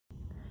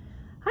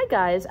Hi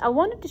guys, I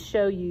wanted to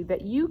show you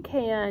that you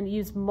can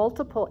use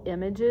multiple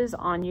images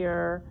on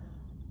your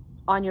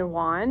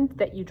wand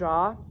that you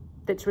draw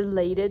that's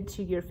related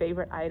to your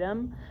favorite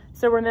item.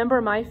 So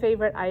remember, my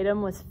favorite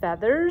item was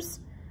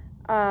feathers.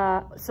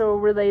 So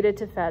related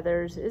to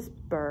feathers is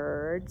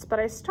birds, but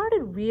I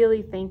started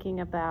really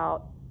thinking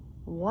about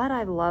what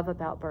I love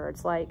about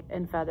birds,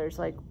 and feathers,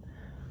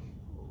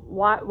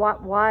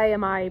 why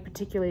am I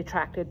particularly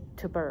attracted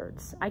to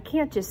birds? I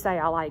can't just say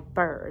I like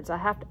birds.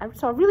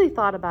 So I really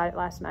thought about it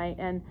last night,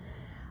 and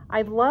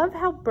I love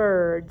how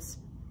birds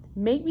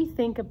make me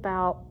think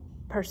about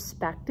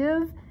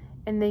perspective,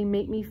 and they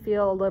make me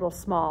feel a little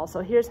small.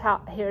 So here's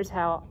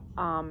how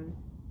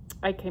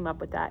I came up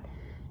with that.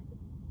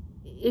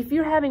 If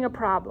you're having a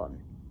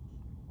problem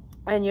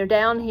and you're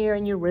down here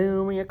in your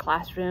room or your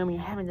classroom, and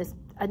you're having this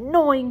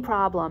annoying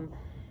problem,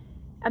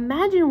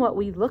 imagine what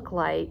we look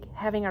like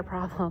having our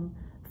problem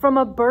from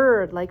a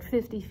bird like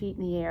 50 feet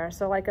in the air.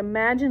 So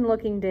imagine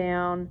looking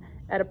down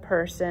at a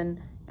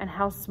person and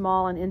how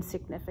small and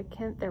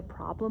insignificant their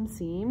problem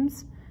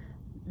seems.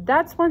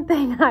 That's one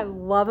thing I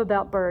love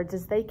about birds,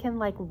 is they can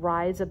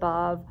rise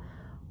above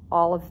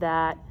all of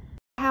that.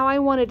 How I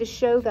wanted to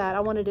show that,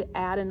 I wanted to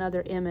add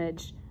another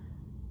image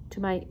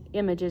to my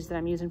images that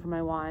I'm using for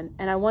my wand.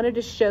 And I wanted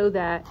to show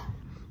that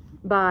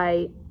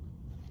by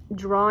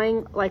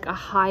drawing a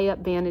high up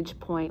vantage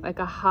point,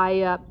 a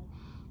high up,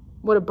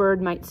 what a bird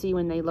might see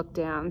when they look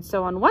down.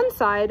 So on one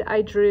side,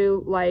 I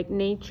drew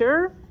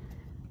nature,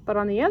 but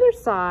on the other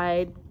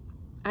side,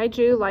 I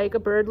drew a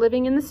bird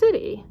living in the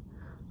city.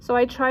 So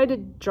I tried to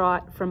draw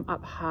it from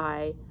up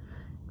high.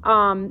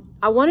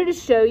 I wanted to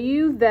show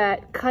you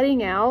that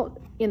cutting out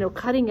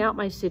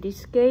my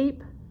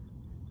cityscape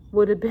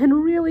would have been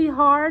really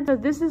hard. So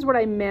this is what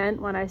I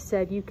meant when I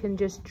said you can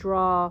just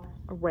draw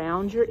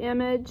around your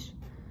image.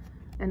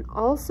 And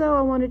also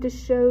I wanted to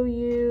show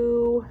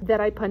you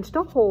that I punched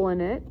a hole in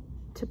it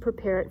to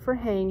prepare it for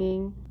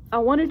hanging. I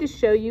wanted to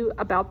show you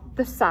about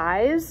the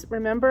size.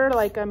 Remember,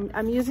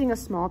 I'm using a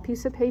small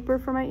piece of paper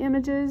for my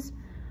images.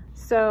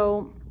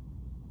 So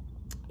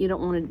you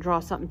don't want to draw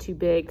something too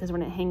big, because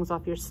when it hangs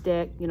off your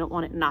stick, you don't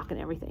want it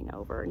knocking everything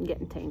over and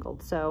getting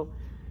tangled. So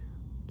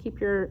keep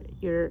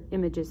your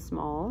images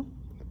small.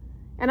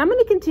 And I'm going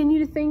to continue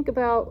to think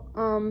about,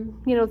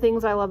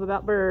 things I love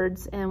about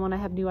birds. And when I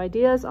have new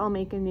ideas, I'll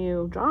make a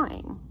new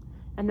drawing.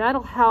 And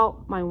that'll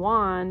help my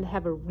wand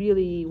have a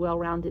really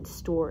well-rounded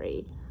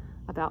story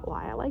about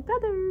why I like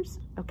feathers.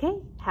 Okay,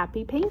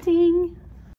 happy painting.